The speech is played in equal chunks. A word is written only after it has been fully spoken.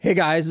Hey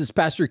guys, it's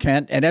Pastor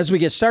Kent. And as we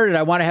get started,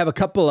 I want to have a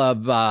couple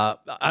of,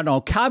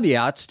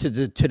 caveats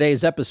to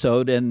today's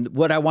episode. And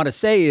what I want to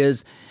say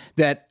is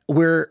that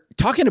we're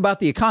talking about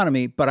the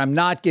economy, but I'm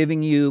not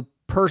giving you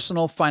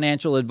personal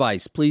financial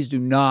advice. Please do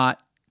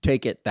not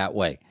take it that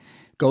way.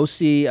 Go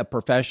see a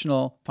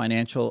professional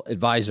financial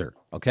advisor,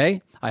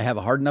 okay? I have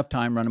a hard enough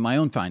time running my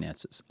own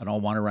finances. I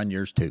don't want to run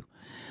yours too.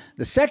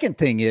 The second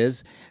thing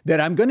is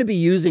that I'm going to be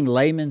using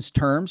layman's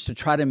terms to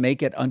try to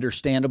make it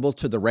understandable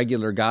to the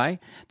regular guy.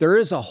 There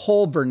is a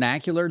whole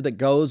vernacular that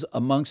goes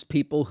amongst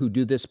people who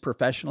do this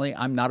professionally.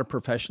 I'm not a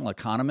professional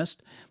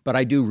economist, but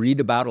I do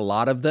read about a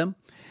lot of them.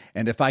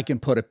 And if I can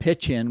put a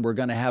pitch in, we're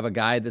going to have a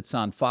guy that's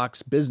on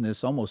Fox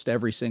Business almost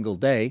every single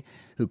day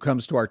who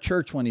comes to our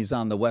church when he's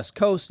on the West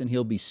Coast, and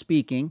he'll be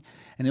speaking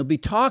and he'll be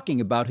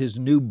talking about his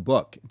new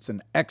book. It's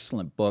an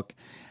excellent book.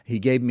 He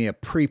gave me a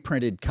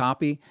pre-printed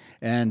copy,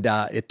 and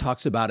it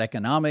talks about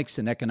economics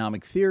and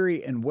economic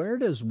theory and where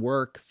does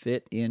work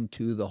fit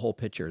into the whole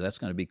picture. That's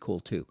going to be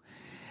cool too.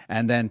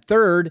 And then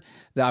third,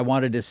 I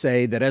wanted to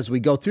say that as we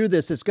go through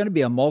this, it's going to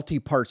be a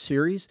multi-part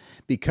series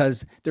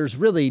because there's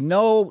really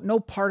no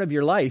part of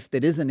your life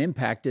that isn't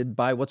impacted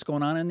by what's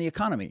going on in the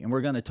economy. And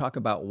we're going to talk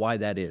about why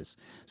that is.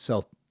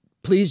 So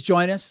please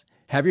join us,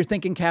 have your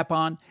thinking cap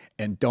on,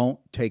 and don't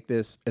take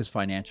this as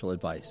financial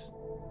advice.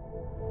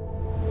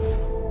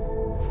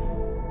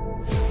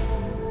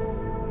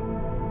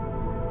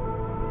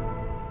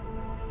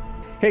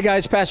 Hey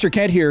guys, Pastor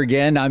Kent here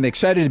again. I'm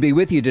excited to be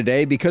with you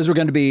today because we're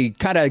going to be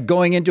kind of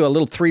going into a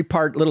little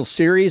three-part little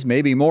series,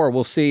 maybe more.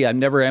 We'll see. I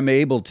never am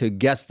able to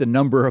guess the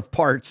number of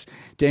parts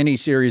to any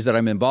series that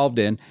I'm involved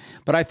in.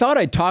 But I thought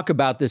I'd talk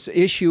about this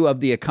issue of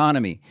the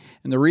economy.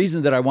 And the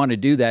reason that I want to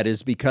do that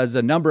is because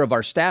a number of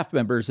our staff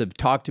members have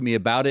talked to me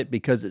about it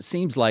because it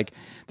seems like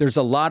there's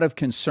a lot of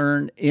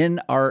concern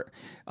in our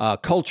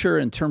culture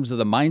in terms of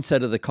the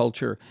mindset of the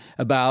culture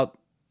about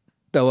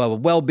the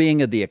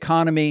well-being of the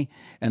economy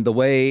and the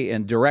way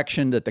and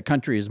direction that the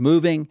country is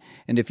moving.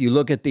 And if you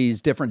look at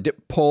these different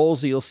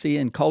polls you'll see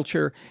in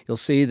culture, you'll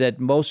see that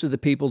most of the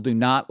people do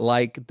not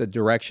like the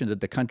direction that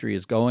the country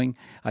is going.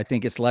 I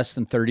think it's less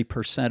than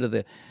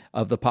 30%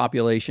 of the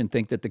population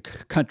think that the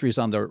country's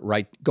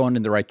going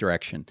in the right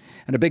direction.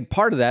 And a big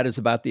part of that is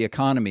about the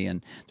economy.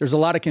 And there's a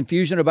lot of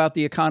confusion about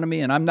the economy.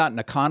 And I'm not an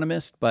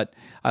economist, but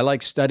I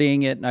like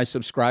studying it. And I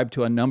subscribe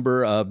to a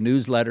number of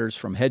newsletters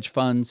from hedge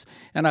funds.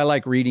 And I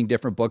like reading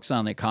different books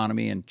on the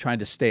economy and trying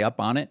to stay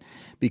up on it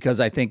because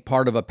I think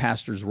part of a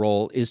pastor's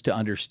role is to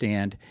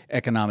understand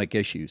economic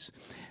issues.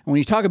 And when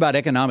you talk about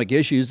economic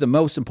issues, the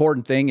most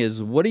important thing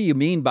is, what do you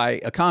mean by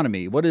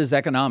economy? What is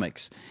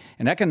economics?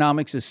 And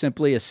economics is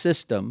simply a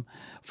system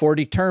for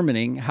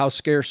determining how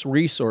scarce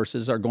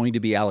resources are going to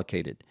be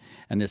allocated.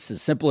 And it's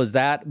as simple as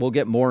that. We'll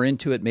get more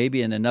into it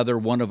maybe in another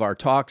one of our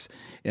talks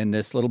in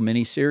this little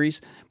mini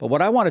series. But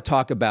what I want to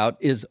talk about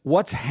is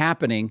what's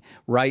happening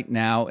right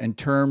now in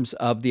terms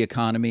of the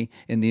economy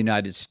in the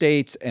United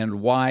States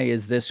and why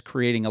is this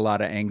creating a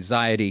lot of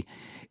anxiety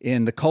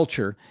in the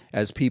culture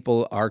as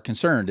people are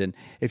concerned. And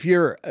if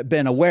you've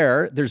been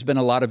aware, there's been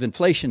a lot of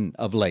inflation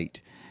of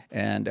late.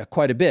 And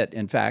quite a bit,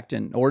 in fact.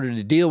 In order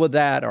to deal with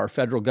that, our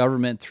federal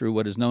government, through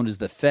what is known as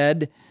the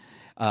Fed,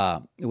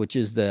 which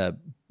is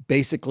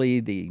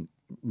basically the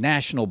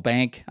national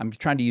bank, I'm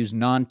trying to use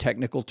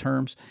non-technical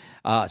terms,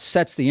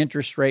 sets the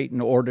interest rate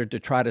in order to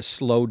try to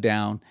slow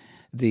down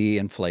the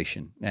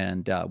inflation.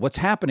 And what's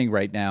happening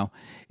right now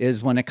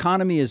is when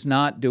economy is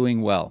not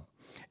doing well,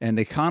 and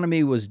the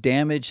economy was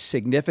damaged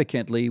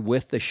significantly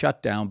with the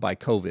shutdown by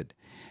COVID.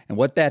 And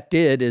what that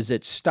did is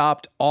it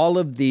stopped all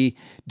of the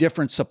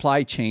different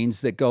supply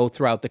chains that go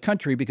throughout the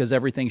country because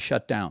everything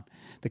shut down.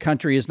 The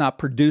country is not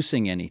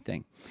producing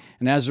anything.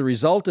 And as a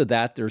result of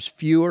that, there's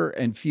fewer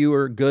and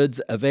fewer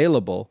goods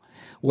available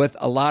with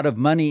a lot of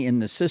money in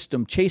the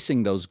system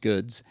chasing those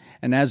goods.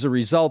 And as a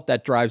result,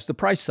 that drives the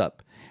price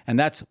up. And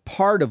that's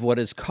part of what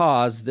has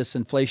caused this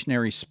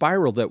inflationary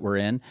spiral that we're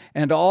in,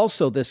 and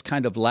also this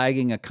kind of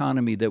lagging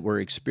economy that we're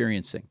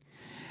experiencing.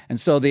 And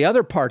so the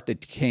other part that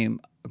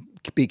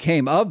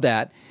became of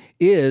that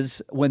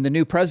is when the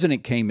new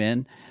president came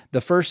in,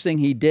 the first thing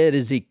he did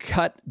is he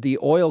cut the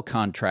oil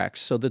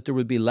contracts so that there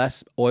would be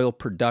less oil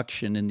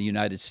production in the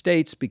United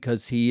States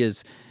because he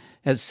has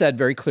said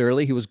very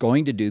clearly he was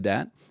going to do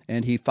that,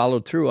 and he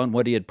followed through on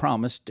what he had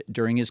promised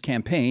during his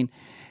campaign.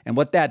 And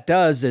what that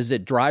does is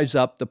it drives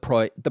up the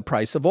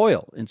price of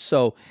oil. And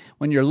so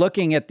when you're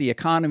looking at the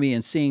economy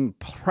and seeing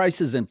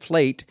prices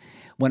inflate,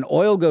 when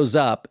oil goes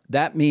up,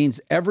 that means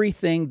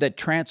everything that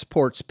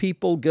transports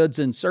people, goods,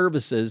 and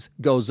services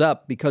goes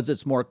up because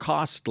it's more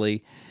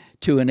costly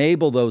to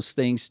enable those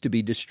things to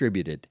be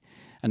distributed.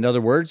 In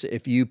other words,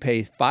 if you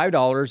pay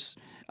 $5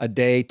 a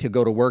day to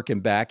go to work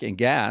and back in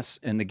gas,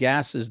 and the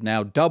gas is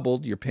now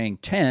doubled, you're paying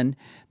 $10,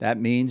 that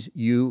means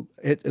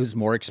it was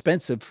more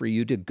expensive for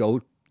you to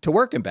go to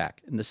work and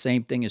back. And the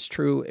same thing is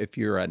true if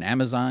you're an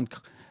Amazon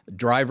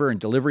driver and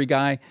delivery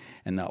guy,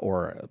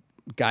 or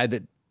a guy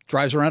that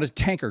drives around a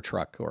tanker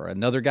truck, or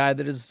another guy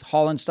that is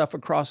hauling stuff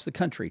across the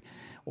country.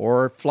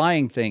 or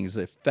flying things,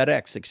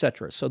 FedEx,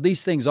 etc. So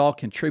these things all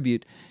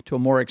contribute to a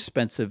more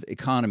expensive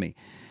economy.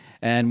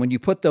 And when you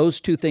put those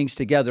two things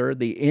together,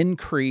 the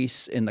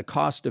increase in the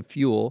cost of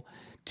fuel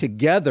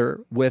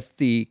together with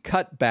the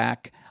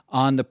cutback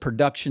on the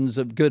productions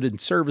of goods and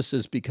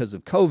services because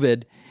of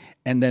COVID.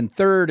 And then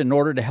third, in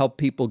order to help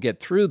people get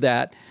through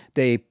that,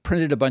 they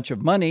printed a bunch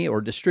of money or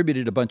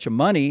distributed a bunch of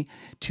money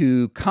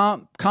to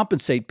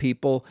compensate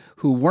people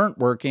who weren't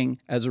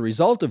working as a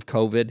result of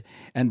COVID,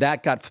 and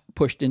that got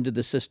pushed into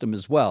the system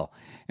as well.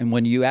 And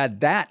when you add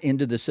that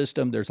into the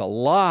system, there's a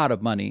lot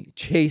of money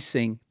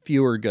chasing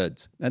fewer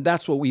goods. And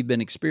that's what we've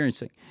been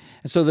experiencing.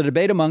 And so the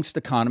debate amongst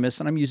economists,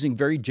 and I'm using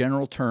very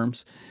general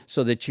terms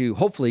so that you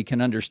hopefully can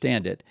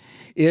understand it,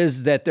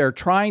 is that they're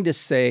trying to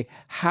say,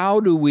 how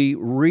do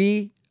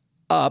we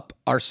up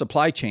our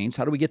supply chains?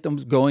 How do we get them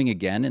going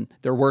again? And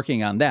they're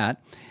working on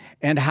that.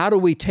 And how do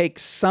we take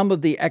some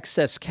of the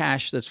excess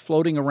cash that's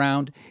floating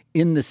around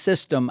in the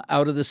system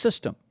out of the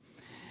system?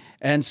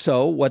 And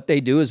so what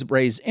they do is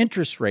raise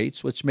interest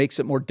rates, which makes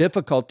it more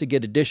difficult to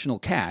get additional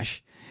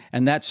cash.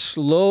 And that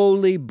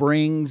slowly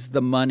brings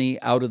the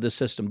money out of the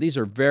system. These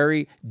are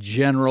very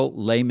general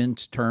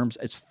layman's terms.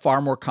 It's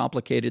far more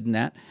complicated than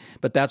that.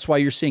 But that's why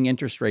you're seeing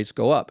interest rates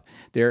go up.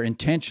 They're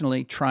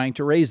intentionally trying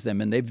to raise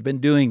them, and they've been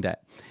doing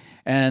that.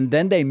 And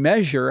then they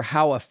measure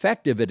how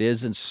effective it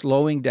is in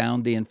slowing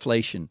down the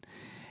inflation.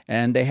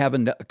 And they have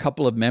a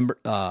couple of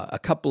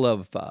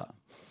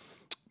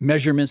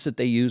measurements that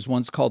they use.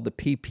 One's called the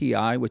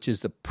PPI, which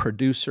is the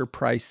Producer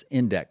Price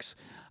Index.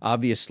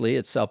 Obviously,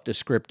 it's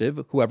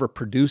self-descriptive. Whoever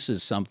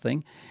produces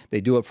something,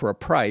 they do it for a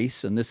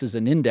price, and this is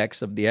an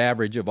index of the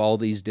average of all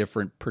these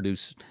different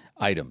produced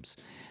items.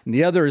 And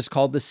the other is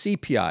called the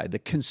CPI, the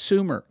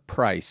Consumer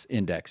Price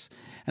Index.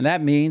 And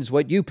that means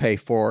what you pay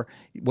for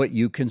what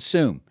you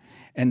consume.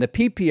 And the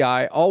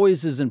PPI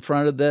always is in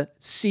front of the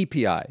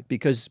CPI,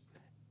 because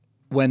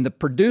when the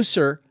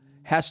producer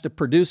has to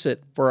produce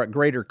it for a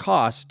greater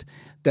cost,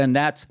 then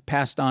that's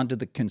passed on to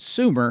the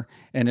consumer,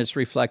 and it's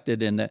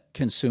reflected in the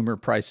Consumer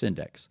Price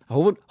Index. I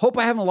hope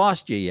I haven't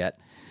lost you yet,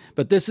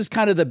 but this is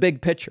kind of the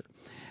big picture.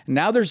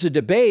 Now there's a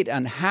debate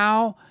on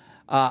how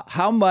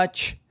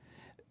much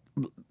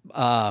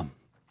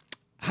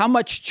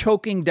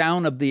choking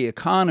down of the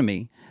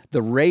economy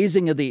the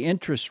raising of the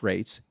interest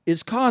rates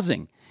is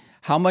causing.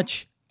 How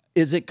much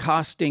is it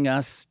costing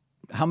us?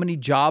 How many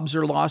jobs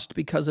are lost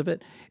because of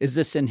it? Is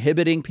this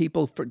inhibiting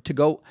people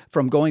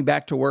from going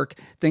back to work?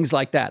 Things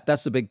like that.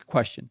 That's the big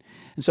question.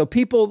 And so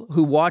people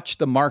who watch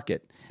the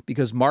market,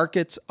 because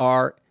markets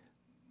are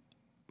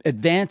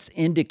advanced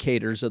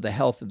indicators of the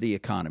health of the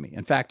economy.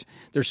 In fact,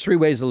 there's three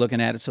ways of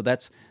looking at it, so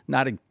that's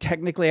not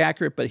technically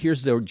accurate, but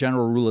here's the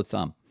general rule of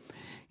thumb.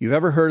 You've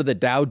ever heard of the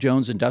Dow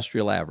Jones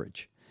Industrial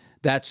Average?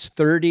 That's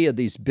 30 of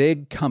these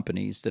big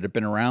companies that have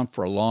been around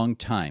for a long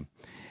time.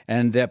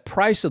 And the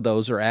price of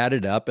those are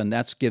added up, and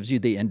that gives you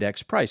the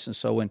index price. And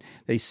so when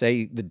they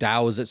say the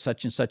Dow is at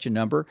such and such a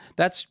number,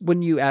 that's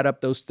when you add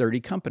up those 30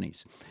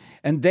 companies.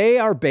 And they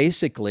are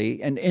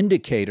basically an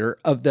indicator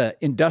of the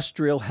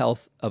industrial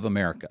health of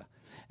America.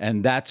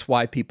 And that's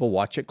why people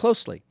watch it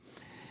closely.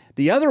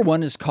 The other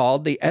one is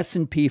called the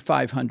S&P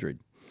 500.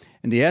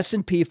 And the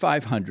S&P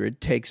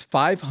 500 takes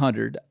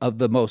 500 of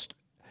the most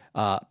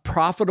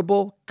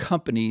profitable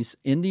companies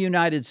in the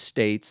United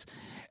States,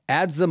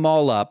 adds them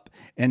all up,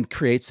 and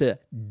creates an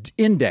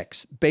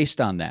index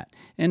based on that.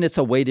 And it's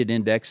a weighted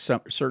index.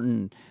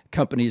 Certain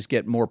companies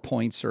get more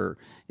points or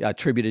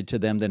attributed to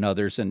them than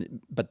others,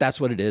 but that's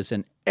what it is.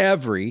 And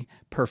every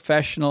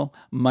professional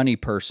money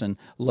person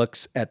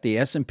looks at the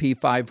S&P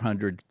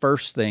 500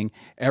 first thing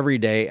every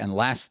day and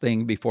last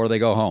thing before they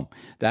go home.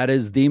 That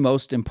is the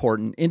most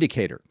important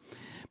indicator.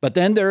 But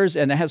then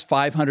and it has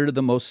 500 of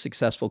the most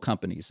successful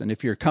companies. And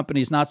if your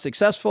company's not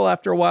successful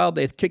after a while,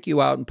 they kick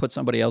you out and put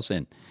somebody else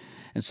in.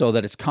 And so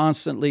that it's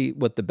constantly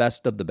with the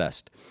best of the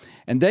best.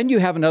 And then you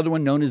have another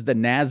one known as the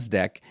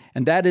NASDAQ,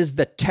 and that is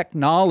the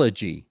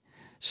technology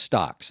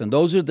stocks. And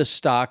those are the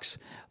stocks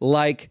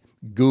like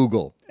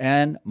Google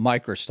and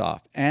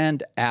Microsoft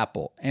and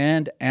Apple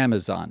and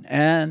Amazon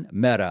and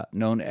Meta,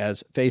 known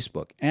as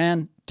Facebook,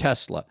 and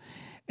Tesla,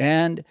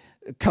 and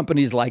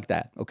companies like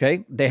that,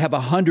 okay? They have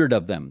 100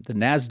 of them. The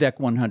NASDAQ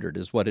 100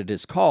 is what it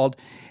is called,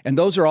 and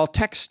those are all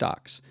tech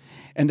stocks.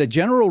 And the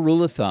general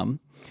rule of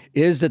thumb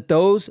is that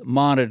those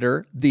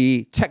monitor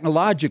the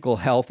technological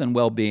health and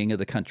well-being of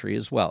the country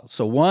as well.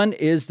 So one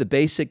is the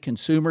basic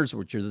consumers,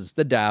 which is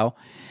the Dow.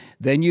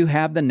 Then you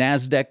have the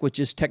NASDAQ, which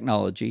is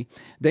technology.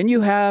 Then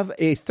you have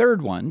a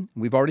third one.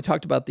 We've already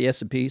talked about the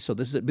S&P, so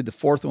this will be the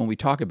fourth one we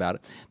talk about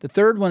it. The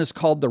third one is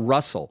called the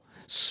Russell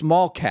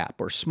Small Cap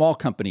or Small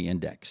Company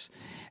Index.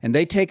 And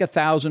they take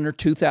 1,000 or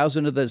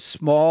 2,000 of the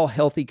small,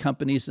 healthy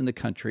companies in the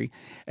country,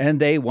 and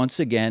they, once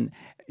again,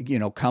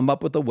 come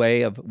up with a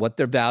way of what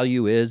their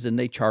value is, and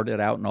they chart it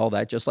out and all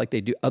that, just like they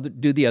do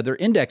the other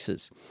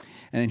indexes.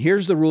 And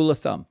here's the rule of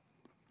thumb.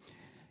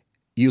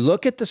 You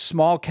look at the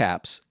small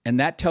caps, and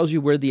that tells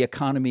you where the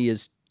economy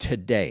is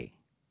today.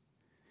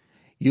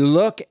 You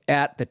look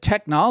at the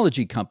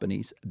technology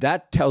companies,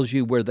 that tells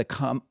you where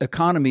the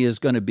economy is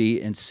going to be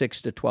in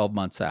 6 to 12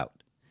 months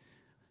out.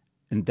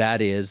 And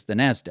that is the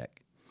NASDAQ.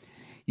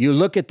 You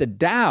look at the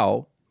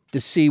Dow to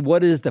see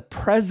what is the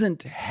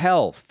present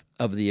health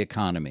of the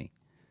economy.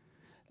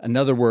 In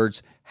other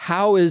words,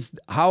 how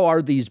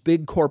are these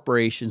big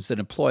corporations that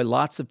employ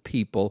lots of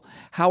people,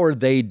 how are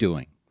they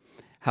doing?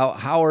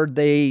 How are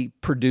they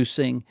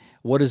producing?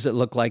 What does it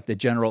look like, the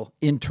general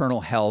internal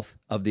health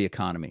of the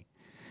economy?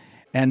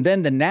 And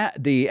then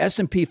the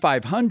S&P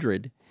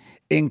 500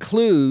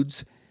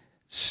 includes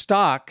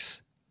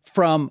stocks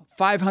from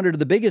 500 of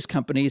the biggest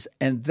companies,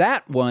 and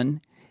that one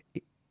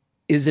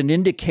is an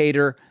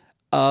indicator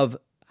of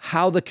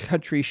how the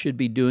country should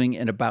be doing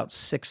in about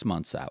 6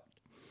 months out.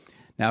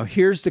 Now,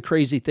 here's the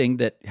crazy thing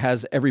that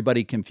has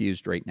everybody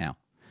confused right now,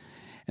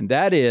 and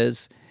that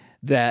is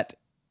that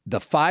the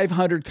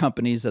 500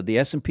 companies of the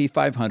S&P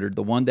 500,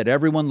 the one that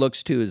everyone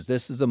looks to as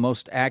this is the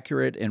most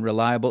accurate and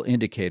reliable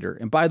indicator.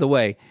 And by the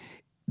way,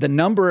 the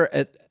number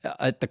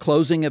at the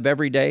closing of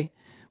every day,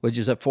 which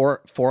is at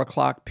 4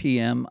 o'clock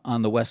p.m.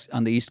 on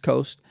the East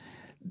Coast,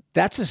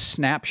 that's a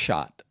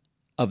snapshot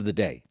of the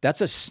day. That's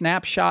a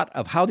snapshot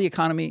of how the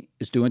economy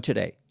is doing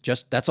today.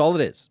 That's all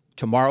it is.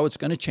 Tomorrow it's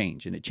going to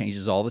change, and it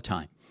changes all the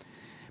time.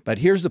 But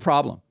here's the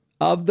problem.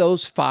 Of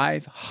those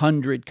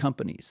 500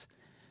 companies,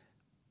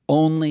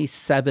 only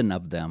 7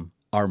 of them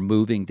are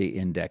moving the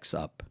index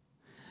up.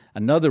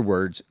 In other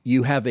words,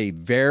 you have a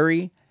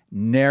very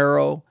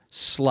narrow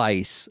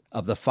slice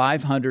of the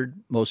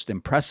 500 most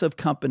impressive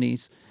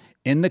companies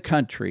in the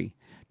country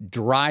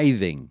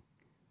driving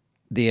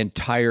the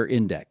entire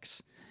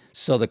index.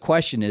 So the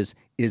question is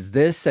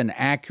this an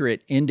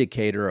accurate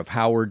indicator of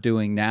how we're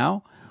doing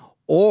now?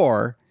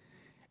 Or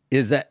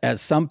is that,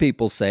 as some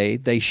people say,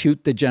 they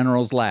shoot the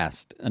generals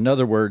last? In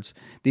other words,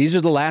 these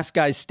are the last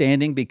guys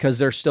standing because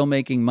they're still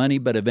making money,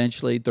 but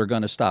eventually they're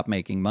going to stop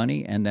making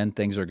money, and then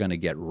things are going to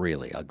get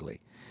really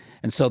ugly.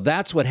 And so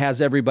that's what has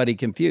everybody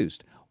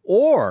confused.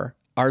 Or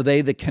are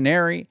they the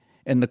canary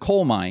in the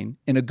coal mine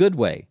in a good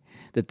way?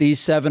 That these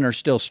 7 are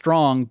still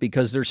strong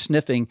because they're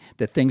sniffing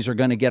that things are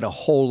going to get a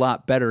whole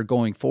lot better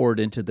going forward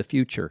into the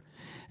future.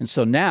 And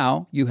so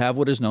now you have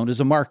what is known as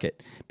a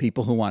market.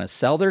 People who want to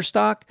sell their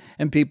stock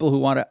and people who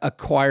want to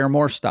acquire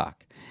more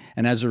stock.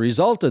 And as a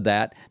result of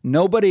that,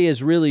 nobody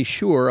is really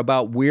sure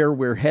about where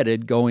we're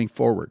headed going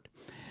forward.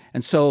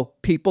 And so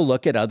people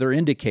look at other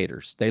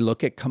indicators. They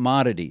look at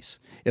commodities.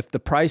 If the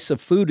price of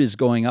food is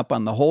going up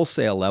on the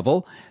wholesale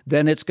level,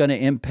 then it's going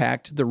to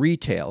impact the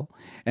retail.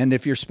 And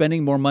if you're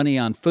spending more money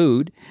on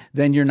food,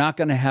 then you're not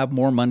going to have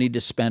more money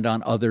to spend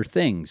on other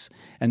things.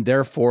 And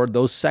therefore,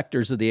 those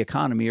sectors of the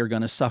economy are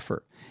going to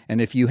suffer. And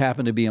if you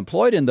happen to be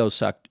employed in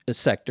those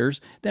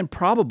sectors, then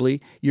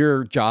probably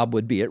your job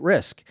would be at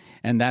risk.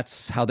 And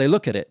that's how they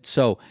look at it.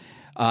 So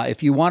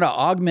if you want to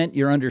augment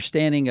your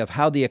understanding of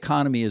how the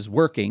economy is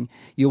working,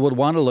 you would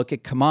want to look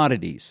at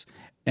commodities.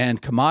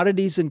 And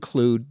commodities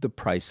include the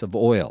price of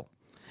oil.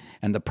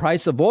 And the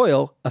price of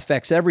oil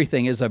affects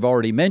everything, as I've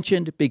already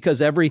mentioned,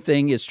 because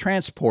everything is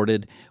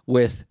transported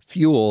with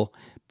fuel,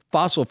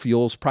 fossil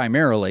fuels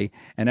primarily.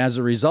 And as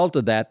a result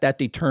of that, that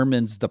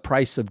determines the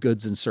price of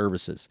goods and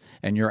services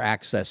and your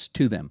access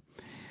to them.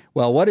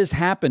 Well, what has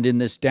happened in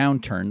this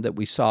downturn that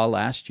we saw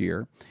last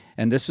year,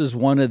 and this is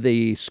one of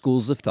the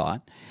schools of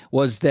thought,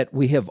 was that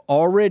we have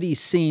already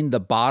seen the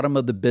bottom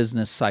of the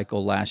business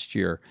cycle last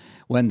year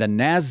when the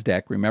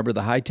NASDAQ, remember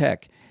the high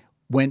tech,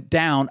 went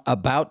down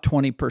about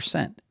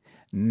 20%.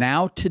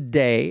 Now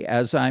today,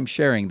 as I'm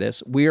sharing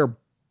this, we are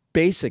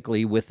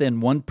basically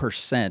within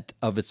 1%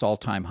 of its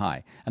all-time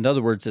high. In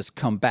other words, it's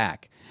come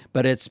back.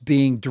 But it's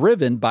being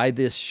driven by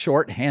this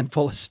short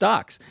handful of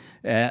stocks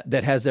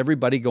that has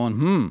everybody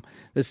going,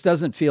 this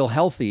doesn't feel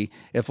healthy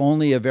if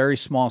only a very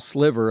small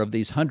sliver of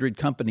these 100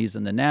 companies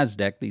in the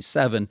NASDAQ, these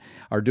 7,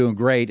 are doing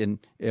great and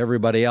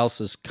everybody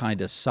else is kind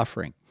of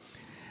suffering.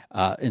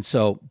 And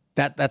so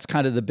that's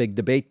kind of the big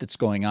debate that's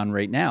going on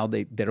right now.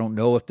 They don't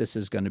know if this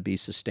is going to be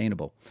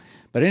sustainable.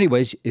 But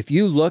anyways, if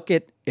you look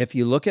at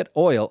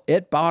oil,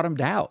 it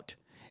bottomed out.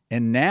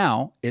 And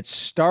now it's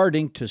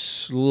starting to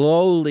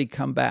slowly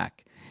come back.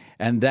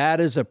 And that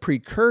is a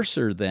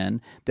precursor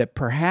then that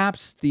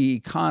perhaps the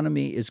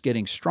economy is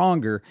getting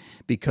stronger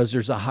because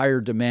there's a higher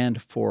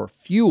demand for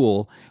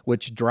fuel,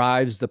 which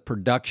drives the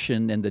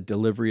production and the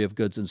delivery of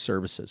goods and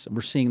services. And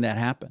we're seeing that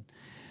happen.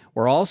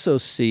 We're also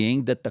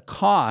seeing that the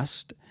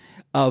cost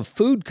of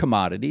food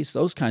commodities,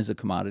 those kinds of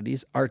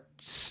commodities, are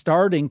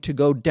starting to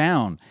go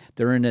down.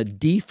 They're in a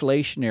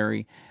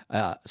deflationary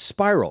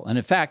spiral. And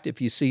in fact, if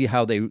you see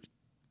how they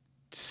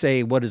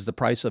say what is the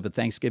price of a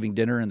Thanksgiving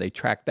dinner, and they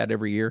track that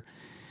every year,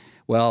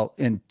 well,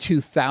 in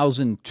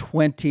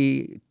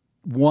 2021,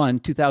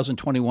 I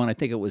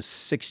think it was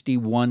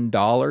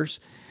 $61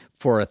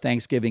 for a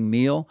Thanksgiving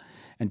meal.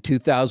 In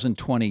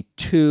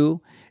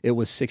 2022, it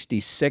was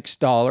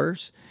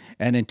 $66.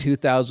 And in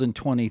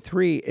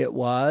 2023, it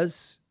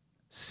was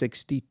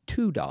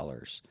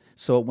 $62.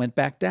 So it went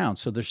back down.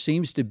 So there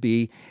seems to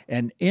be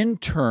an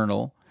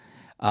internal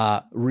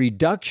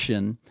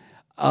reduction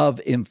of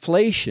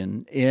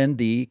inflation in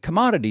the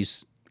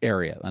commodities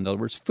area, in other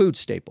words, food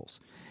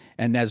staples.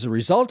 And as a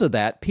result of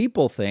that,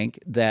 people think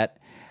that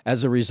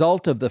as a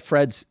result of the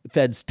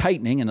Fed's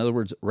tightening, in other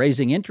words,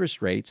 raising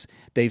interest rates,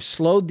 they've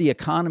slowed the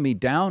economy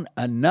down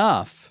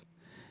enough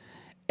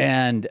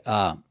and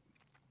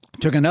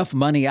took enough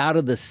money out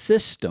of the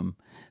system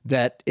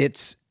that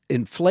its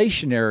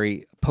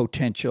inflationary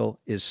potential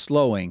is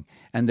slowing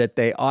and that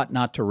they ought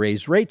not to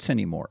raise rates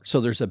anymore.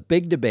 So there's a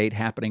big debate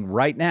happening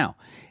right now.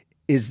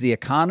 Is the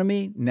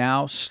economy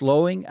now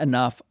slowing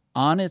enough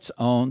on its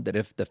own that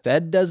if the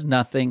Fed does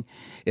nothing,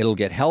 it'll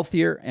get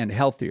healthier and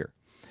healthier?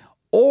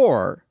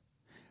 Or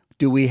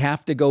do we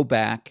have to go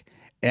back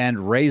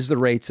and raise the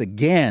rates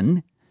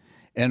again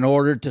in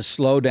order to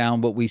slow down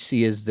what we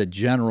see as the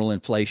general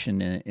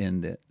inflation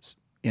in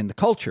the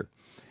culture?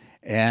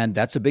 And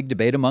that's a big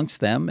debate amongst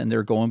them, and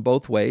they're going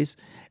both ways.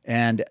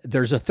 And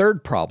there's a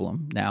third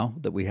problem now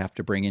that we have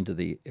to bring into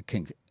the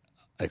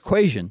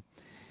equation.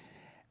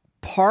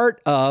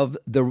 Part of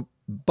the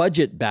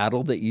budget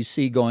battle that you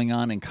see going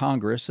on in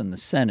Congress and the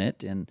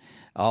Senate and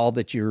all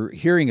that you're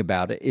hearing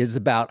about it is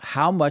about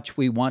how much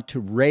we want to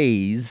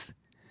raise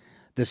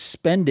the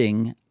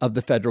spending of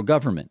the federal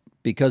government.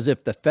 Because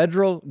if the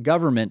federal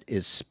government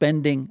is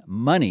spending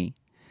money,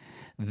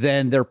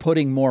 then they're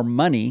putting more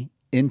money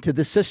into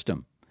the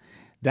system.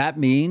 That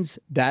means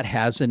that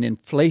has an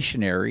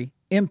inflationary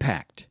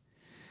impact.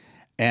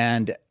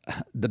 And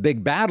the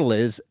big battle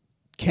is,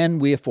 can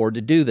we afford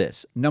to do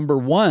this? Number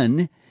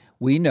one,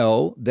 we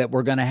know that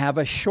we're going to have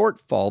a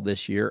shortfall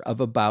this year of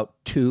about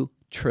 $2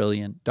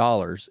 trillion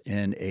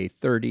in a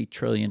 $30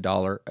 trillion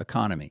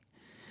economy.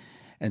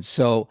 And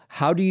so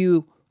how do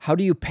you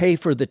pay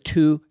for the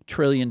 $2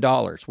 trillion?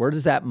 Where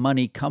does that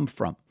money come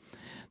from?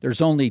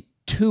 There's only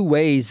two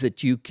ways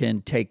that you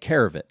can take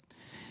care of it.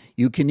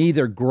 You can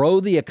either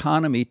grow the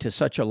economy to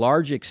such a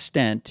large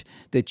extent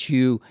that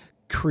you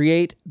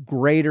create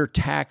greater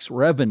tax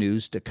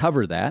revenues to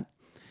cover that,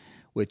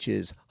 which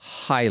is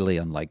highly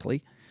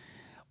unlikely,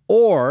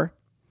 or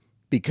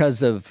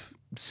because of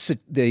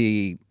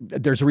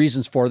there's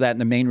reasons for that,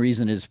 and the main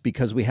reason is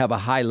because we have a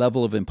high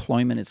level of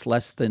employment. It's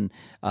less than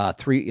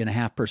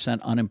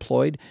 3.5%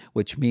 unemployed,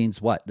 which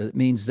means what? It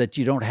means that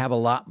you don't have a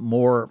lot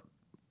more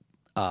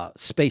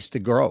space to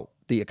grow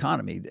the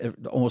economy.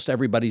 Almost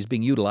everybody's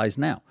being utilized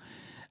now.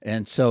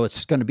 And so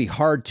it's going to be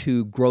hard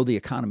to grow the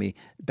economy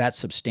that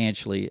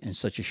substantially in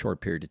such a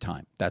short period of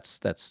time. That's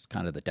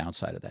kind of the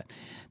downside of that.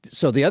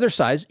 So the other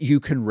side is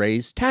you can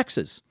raise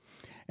taxes.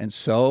 And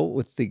so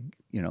with the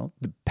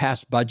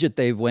past budget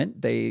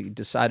they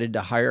decided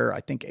to hire,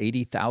 I think,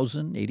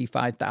 85,000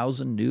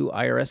 new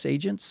IRS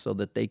agents so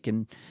that they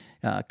can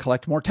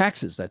collect more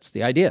taxes. That's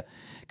the idea.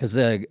 Because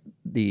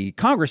the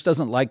Congress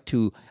doesn't like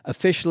to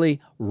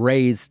officially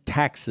raise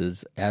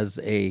taxes as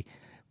a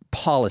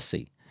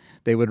policy.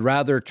 They would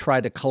rather try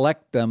to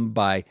collect them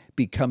by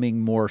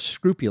becoming more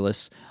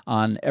scrupulous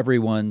on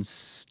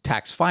everyone's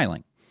tax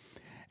filing.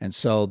 And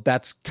so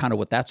that's kind of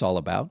what that's all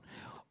about.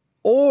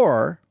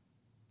 Or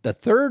the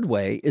third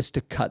way is to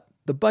cut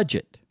the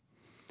budget.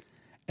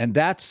 And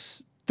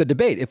that's the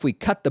debate. If we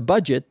cut the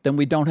budget, then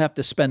we don't have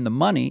to spend the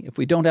money. If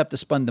we don't have to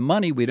spend the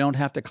money, we don't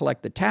have to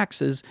collect the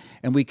taxes,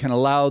 and we can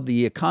allow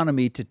the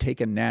economy to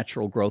take a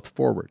natural growth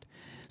forward.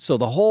 So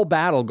the whole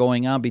battle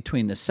going on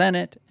between the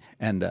Senate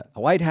and the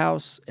White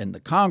House and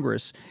the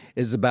Congress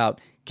is about,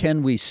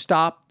 can we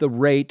stop the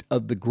rate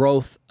of the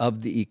growth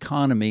of the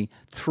economy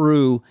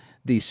through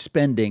the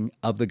spending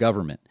of the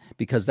government?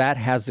 Because that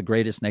has the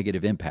greatest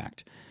negative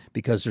impact,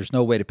 because there's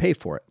no way to pay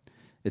for it.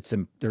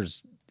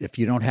 If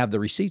you don't have the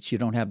receipts, you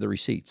don't have the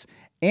receipts.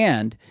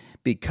 And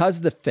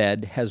because the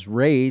Fed has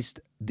raised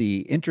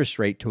the interest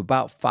rate to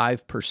about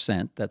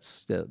 5%,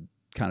 that's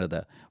kind of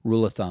the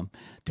rule of thumb,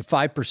 to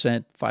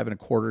 5%,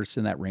 5.25%, it's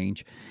in that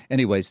range.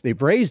 Anyways,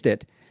 they've raised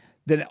it.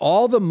 Then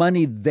all the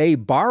money they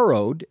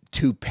borrowed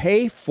to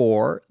pay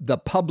for the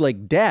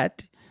public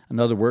debt, in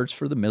other words,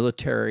 for the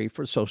military,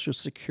 for Social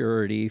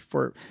Security,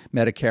 for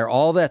Medicare,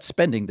 all that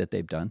spending that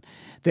they've done,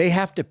 they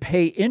have to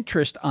pay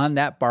interest on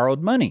that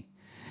borrowed money.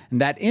 And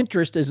that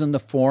interest is in the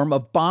form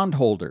of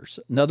bondholders.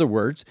 In other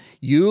words,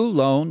 you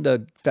loan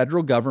the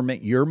federal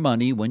government your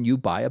money when you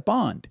buy a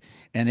bond,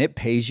 and it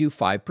pays you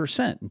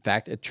 5%. In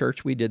fact, at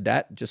church, we did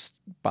that just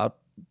about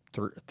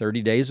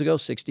 30 days ago,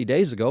 60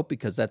 days ago,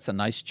 because that's a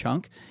nice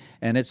chunk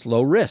and it's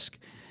low risk.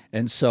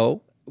 And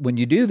so when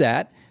you do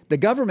that, the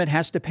government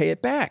has to pay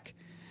it back.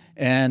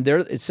 And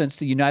since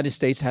the United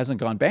States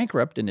hasn't gone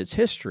bankrupt in its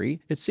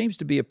history, it seems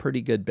to be a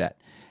pretty good bet.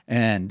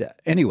 And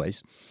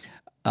anyways,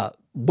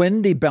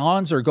 when the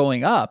bonds are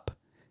going up,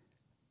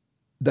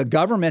 the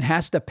government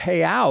has to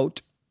pay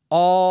out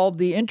all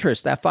the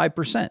interest, that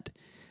 5%.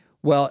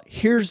 Well,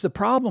 here's the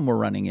problem we're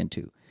running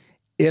into.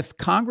 If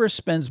Congress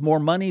spends more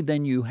money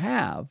than you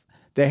have,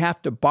 they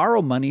have to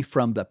borrow money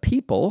from the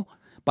people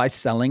by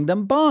selling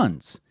them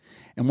bonds.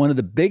 And one of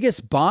the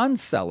biggest bond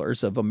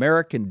sellers of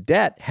American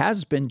debt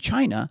has been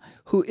China,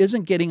 who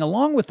isn't getting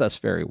along with us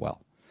very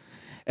well.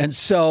 And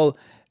so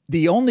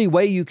the only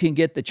way you can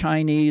get the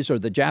Chinese or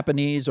the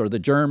Japanese or the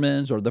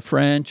Germans or the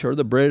French or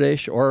the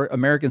British or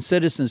American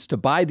citizens to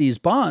buy these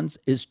bonds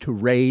is to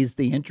raise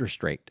the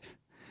interest rate,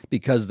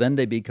 because then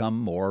they become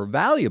more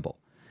valuable.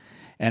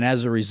 And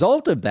as a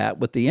result of that,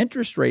 with the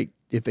interest rate,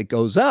 if it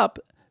goes up,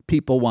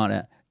 people want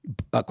to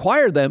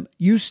acquire them.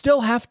 You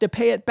still have to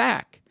pay it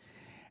back.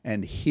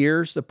 And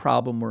here's the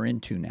problem we're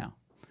into now.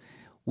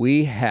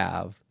 We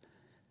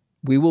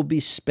will be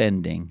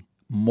spending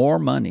more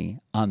money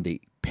on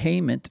the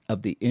payment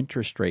of the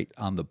interest rate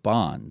on the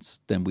bonds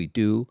than we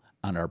do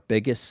on our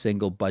biggest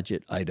single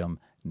budget item,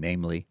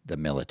 namely the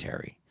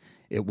military.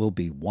 It will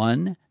be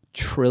 $1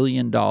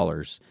 trillion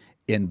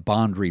in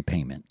bond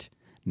repayment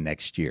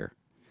next year.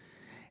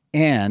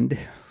 And,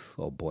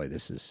 oh boy,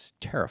 this is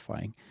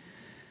terrifying.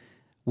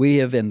 We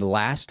have, in the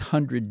last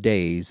 100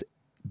 days,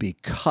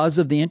 because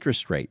of the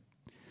interest rate,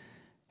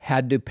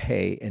 had to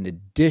pay an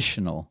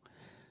additional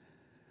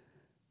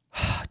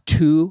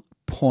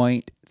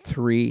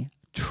 $2.3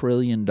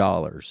 trillion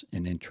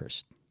in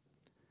interest.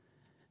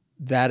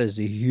 That is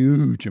a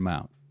huge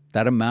amount.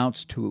 That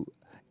amounts to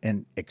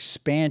an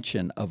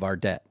expansion of our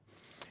debt.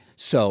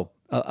 So,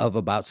 of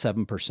about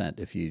 7%,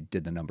 if you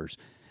did the numbers.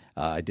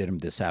 I did them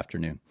this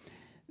afternoon.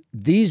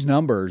 These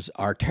numbers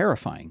are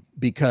terrifying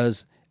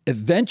because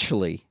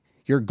eventually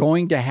you're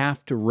going to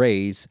have to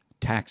raise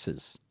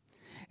taxes.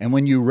 And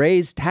when you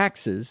raise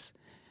taxes,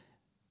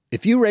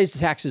 if you raise the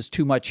taxes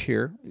too much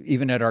here,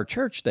 even at our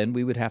church, then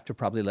we would have to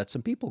probably let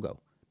some people go,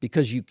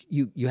 because you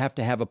have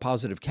to have a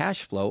positive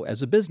cash flow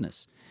as a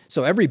business.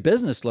 So every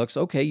business looks,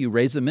 okay, you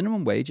raise the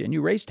minimum wage and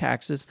you raise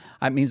taxes.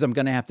 That means I'm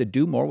going to have to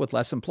do more with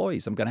less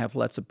employees. I'm going to have to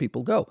let some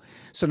people go.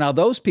 So now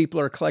those people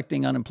are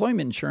collecting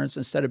unemployment insurance.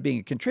 Instead of being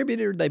a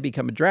contributor, they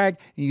become a drag.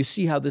 And you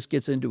see how this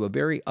gets into a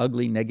very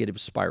ugly negative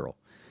spiral.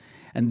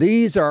 And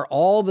these are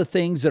all the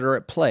things that are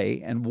at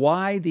play, and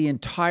why the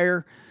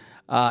entire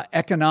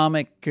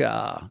economic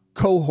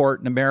cohort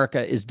in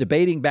America is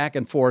debating back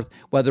and forth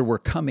whether we're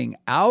coming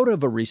out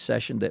of a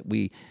recession that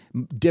we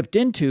dipped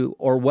into,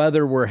 or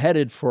whether we're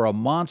headed for a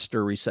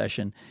monster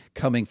recession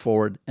coming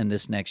forward in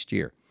this next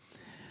year.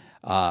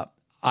 Like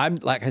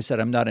I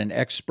said, I'm not an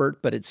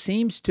expert, but it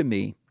seems to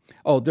me,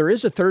 there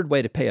is a third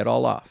way to pay it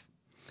all off.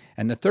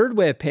 And the third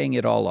way of paying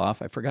it all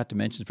off, I forgot to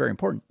mention, is very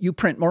important. You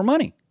print more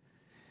money.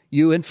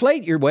 You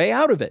inflate your way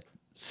out of it.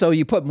 So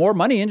you put more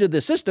money into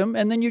the system,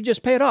 and then you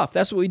just pay it off.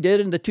 That's what we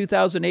did in the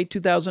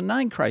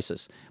 2008-2009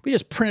 crisis. We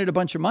just printed a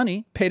bunch of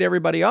money, paid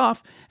everybody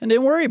off, and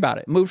didn't worry about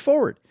it, moved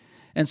forward.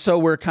 And so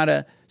we're kind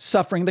of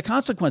suffering the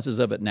consequences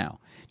of it now.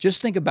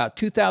 Just think about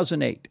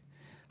 2008.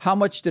 How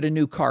much did a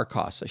new car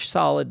cost? A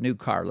solid new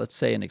car, let's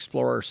say an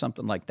Explorer or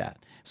something like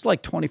that. It's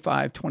like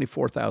 $25,000,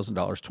 $24,000,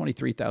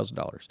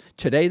 $23,000.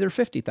 Today, they're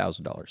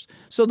 $50,000.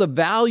 So the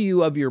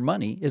value of your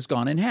money has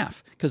gone in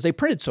half because they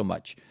printed so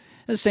much.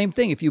 And the same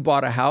thing, if you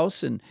bought a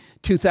house in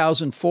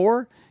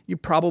 2004, you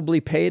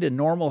probably paid a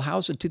normal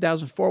house in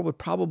 2004 would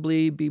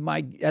probably be,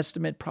 my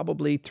estimate,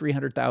 probably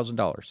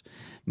 $300,000.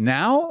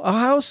 Now, a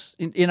house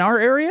in our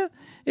area,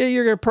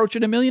 you're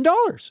approaching $1 million.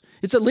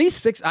 It's at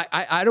least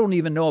I don't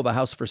even know of a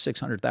house for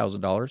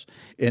 $600,000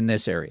 in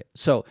this area.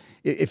 So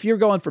if you're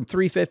going from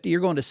 $350,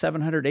 you're going to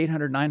 $700,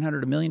 $800,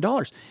 $900, $1 million.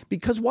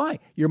 Because why?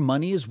 Your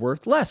money is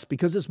worth less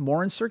because it's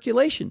more in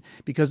circulation,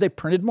 because they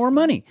printed more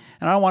money.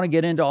 And I don't want to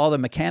get into all the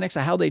mechanics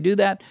of how they do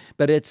that,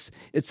 but it's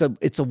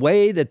a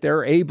way that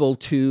they're able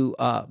to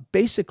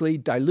basically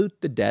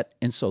dilute the debt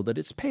and so that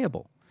it's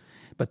payable.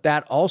 But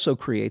that also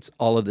creates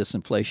all of this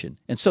inflation.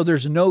 And so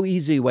there's no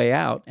easy way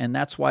out, and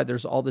that's why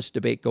there's all this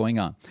debate going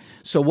on.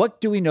 So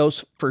what do we know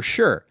for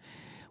sure?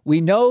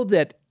 We know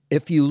that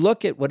if you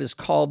look at what is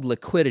called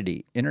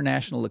liquidity,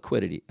 international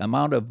liquidity,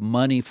 amount of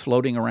money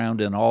floating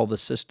around in all the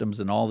systems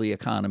and all the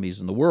economies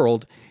in the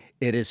world,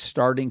 it is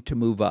starting to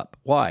move up.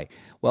 Why?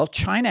 Well,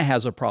 China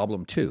has a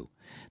problem too.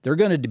 They're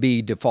going to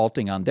be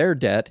defaulting on their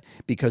debt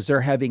because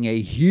they're having a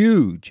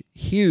huge,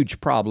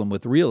 huge problem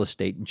with real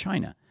estate in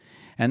China.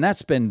 And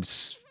that's been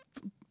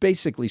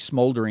basically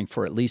smoldering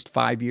for at least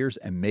 5 years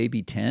and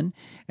maybe 10.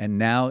 And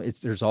now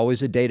there's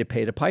always a day to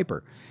pay the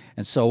piper.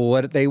 And so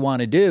what they want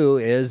to do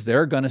is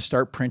they're going to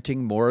start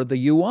printing more of the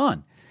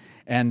yuan.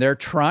 And they're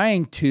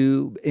trying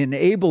to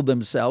enable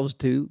themselves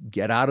to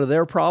get out of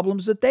their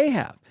problems that they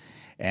have.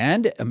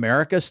 And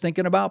America's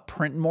thinking about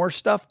printing more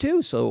stuff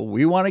too. So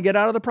we want to get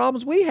out of the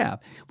problems we have.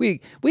 We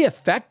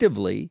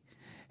effectively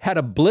had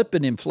a blip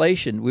in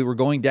inflation. We were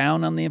going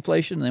down on the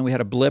inflation, and then we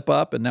had a blip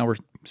up, and now we're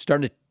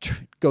starting to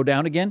go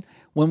down again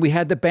when we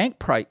had the bank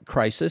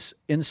crisis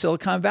in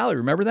Silicon Valley.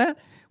 Remember that?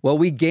 Well,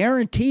 we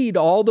guaranteed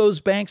all those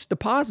banks'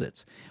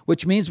 deposits,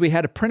 which means we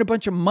had to print a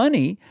bunch of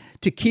money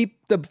to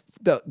keep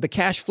the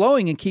cash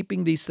flowing and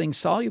keeping these things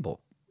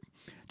soluble.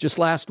 Just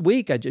last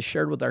week, I just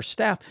shared with our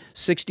staff,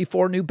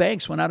 64 new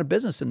banks went out of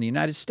business in the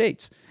United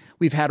States.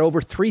 We've had over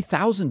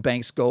 3,000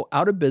 banks go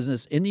out of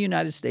business in the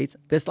United States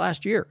this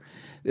last year.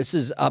 This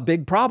is a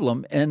big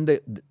problem, and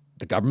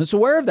the government's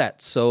aware of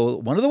that. So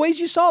one of the ways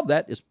you solve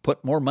that is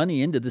put more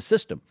money into the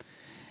system.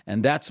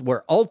 And that's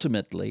where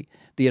ultimately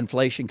the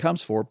inflation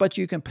comes for, but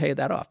you can pay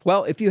that off.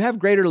 Well, if you have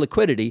greater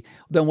liquidity,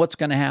 then what's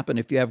going to happen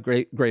if you have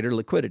greater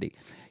liquidity?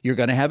 You're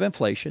going to have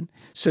inflation,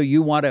 so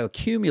you want to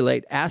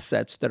accumulate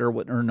assets that are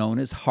what are known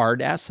as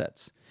hard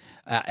assets,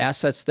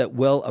 assets that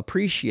will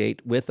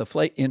appreciate with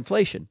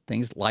inflation,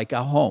 things like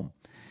a home,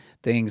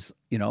 things,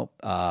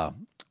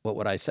 what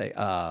would I say?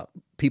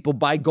 People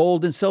buy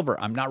gold and silver.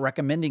 I'm not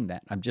recommending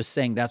that. I'm just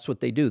saying that's what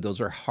they do. Those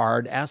are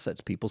hard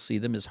assets. People see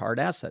them as hard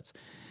assets.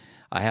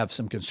 I have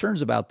some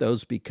concerns about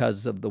those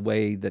because of the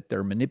way that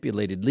they're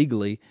manipulated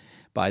legally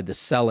by the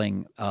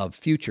selling of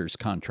futures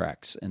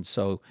contracts. And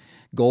so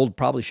gold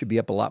probably should be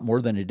up a lot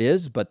more than it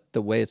is, but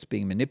the way it's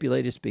being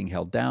manipulated, it's being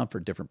held down for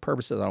different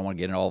purposes. I don't want to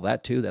get into all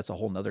that too. That's a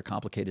whole nother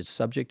complicated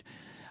subject.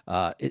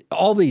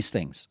 All these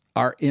things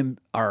are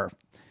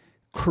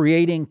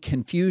creating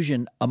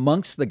confusion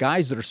amongst the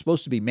guys that are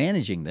supposed to be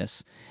managing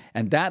this,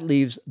 and that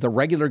leaves the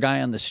regular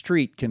guy on the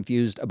street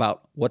confused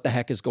about what the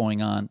heck is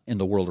going on in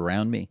the world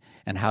around me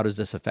and how does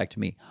this affect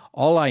me.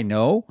 All I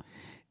know,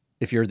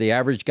 if you're the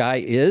average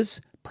guy,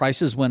 is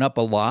prices went up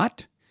a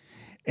lot,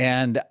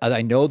 and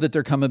I know that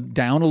they're coming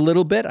down a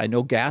little bit. I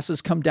know gas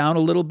has come down a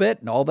little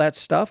bit and all that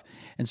stuff.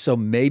 And so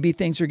maybe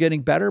things are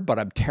getting better, but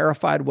I'm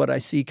terrified what I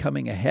see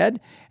coming ahead.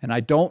 And I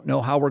don't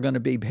know how we're going to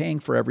be paying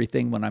for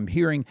everything when I'm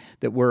hearing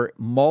that we're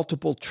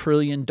multiple $1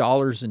 trillion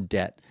in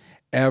debt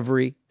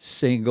every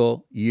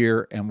single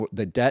year. And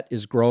the debt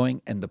is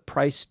growing, and the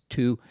price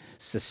to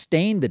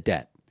sustain the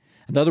debt,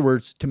 in other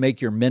words, to make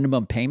your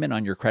minimum payment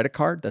on your credit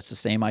card, that's the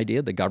same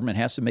idea. The government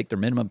has to make their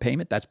minimum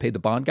payment. That's pay the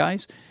bond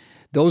guys.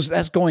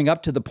 That's going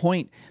up to the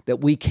point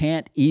that we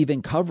can't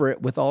even cover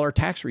it with all our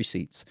tax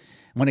receipts.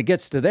 When it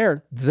gets to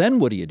there, then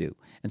what do you do?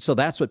 And so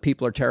that's what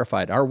people are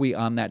terrified. Are we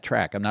on that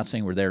track? I'm not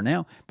saying we're there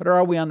now, but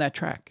are we on that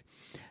track?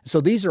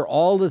 So these are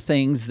all the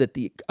things that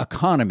the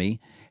economy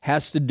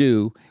has to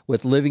do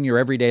with living your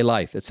everyday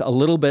life. It's a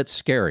little bit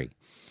scary.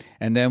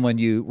 And then when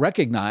you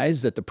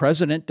recognize that the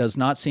president does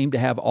not seem to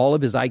have all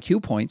of his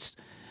IQ points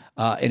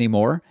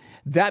anymore,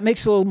 that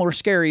makes it a little more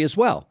scary as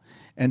well.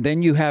 And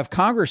then you have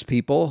Congress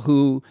people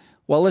who,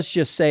 well, let's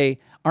just say,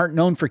 aren't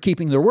known for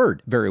keeping their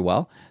word very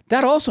well.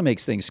 That also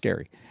makes things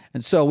scary.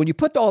 And so when you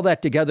put all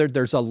that together,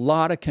 there's a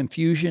lot of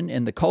confusion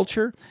in the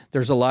culture.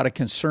 There's a lot of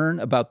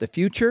concern about the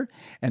future.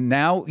 And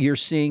now you're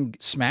seeing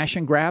smash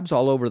and grabs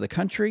all over the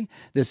country.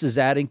 This is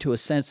adding to a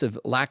sense of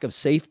lack of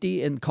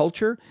safety in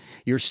culture.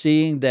 You're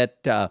seeing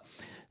that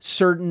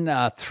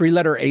certain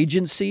three-letter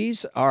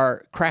agencies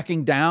are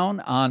cracking down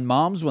on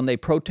moms when they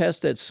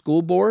protest at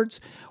school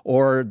boards,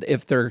 or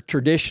if they're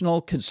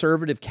traditional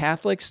conservative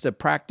Catholics to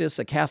practice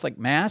a Catholic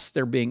Mass,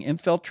 they're being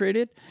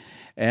infiltrated.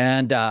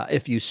 And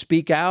if you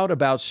speak out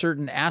about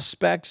certain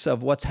aspects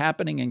of what's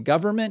happening in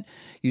government,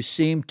 you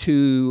seem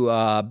to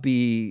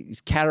be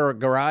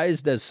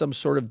categorized as some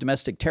sort of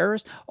domestic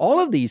terrorist. All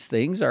of these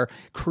things are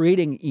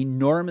creating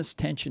enormous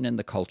tension in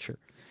the culture.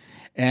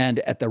 And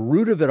at the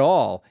root of it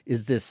all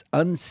is this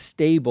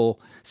unstable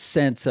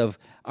sense of,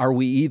 do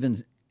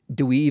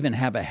we even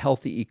have a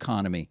healthy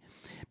economy?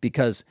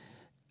 Because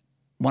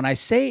when I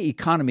say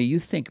economy, you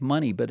think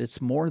money, but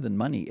it's more than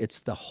money. It's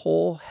the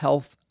whole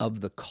health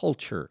of the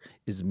culture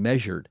is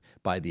measured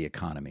by the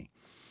economy.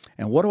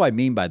 And what do I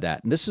mean by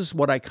that? And this is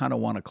what I kind of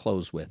want to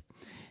close with.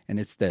 And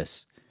it's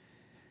this.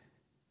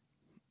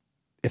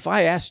 If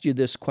I asked you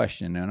this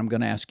question, and I'm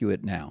going to ask you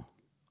it now,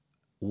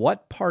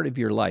 what part of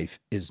your life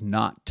is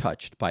not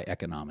touched by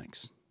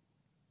economics?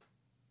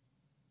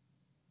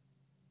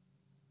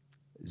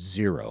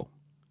 Zero.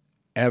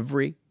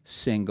 Every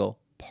single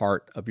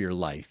part of your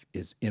life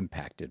is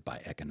impacted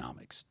by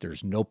economics.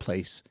 There's no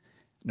place,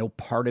 no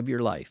part of your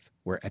life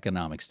where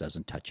economics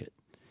doesn't touch it.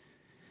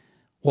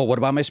 Well, what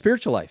about my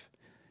spiritual life?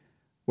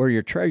 Where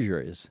your treasure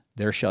is,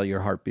 there shall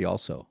your heart be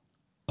also.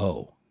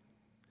 Oh,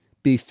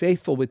 be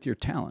faithful with your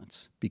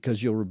talents,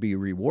 because you'll be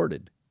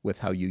rewarded with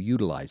how you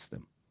utilize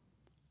them.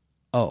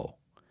 Oh,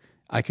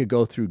 I could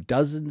go through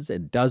dozens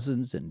and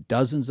dozens and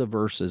dozens of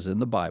verses in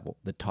the Bible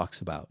that talks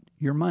about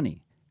your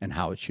money and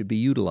how it should be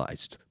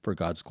utilized for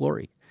God's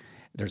glory.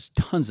 There's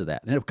tons of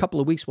that. In a couple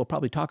of weeks, we'll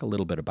probably talk a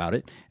little bit about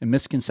it and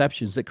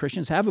misconceptions that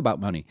Christians have about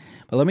money.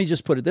 But let me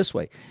just put it this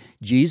way.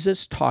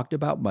 Jesus talked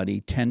about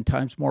money 10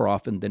 times more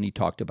often than he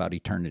talked about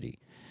eternity.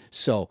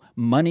 So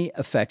money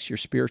affects your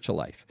spiritual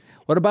life.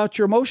 What about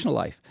your emotional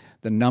life?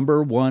 The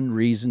number one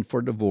reason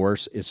for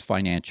divorce is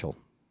financial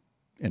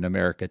in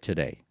America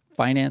today.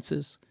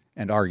 Finances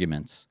and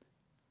arguments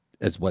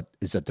is what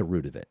is at the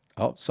root of it.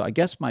 Oh, so I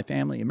guess my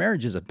family and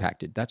marriage is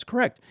impacted. That's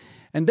correct.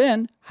 And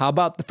then how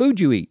about the food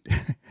you eat?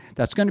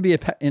 That's going to be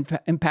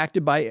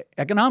impacted by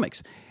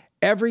economics.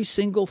 Every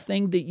single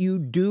thing that you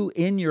do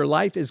in your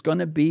life is going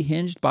to be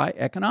hinged by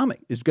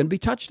economic. It's going to be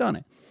touched on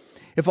it.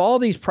 If all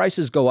these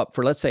prices go up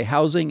for, let's say,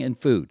 housing and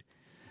food,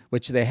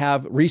 which they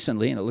have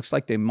recently, and it looks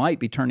like they might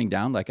be turning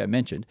down, like I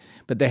mentioned,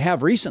 but they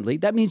have recently,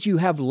 that means you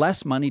have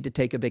less money to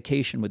take a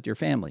vacation with your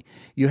family.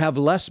 You have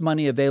less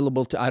money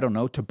available to, I don't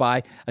know, to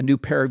buy a new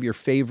pair of your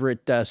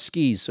favorite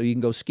skis so you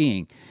can go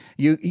skiing.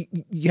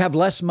 You have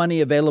less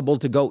money available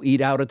to go eat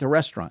out at the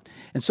restaurant.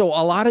 And so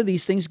a lot of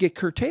these things get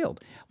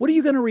curtailed. What are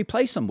you going to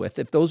replace them with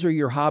if those are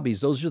your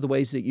hobbies? Those are the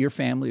ways that your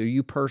family or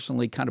you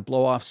personally kind of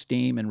blow off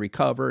steam and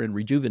recover and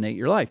rejuvenate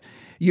your life.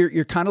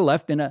 You're kind of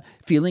left in a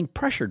feeling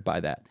pressured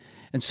by that.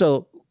 And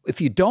so if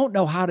you don't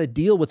know how to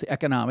deal with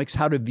economics,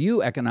 how to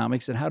view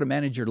economics, and how to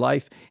manage your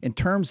life in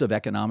terms of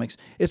economics,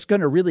 it's going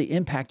to really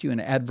impact you in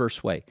an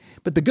adverse way.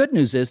 But the good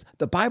news is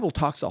the Bible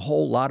talks a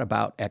whole lot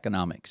about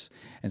economics.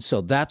 And so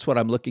that's what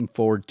I'm looking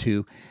forward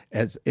to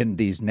as in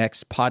these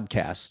next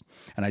podcasts.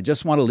 And I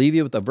just want to leave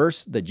you with a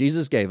verse that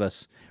Jesus gave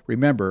us.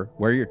 Remember,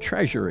 where your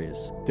treasure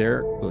is,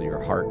 there will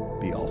your heart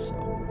be also.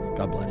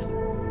 God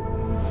bless.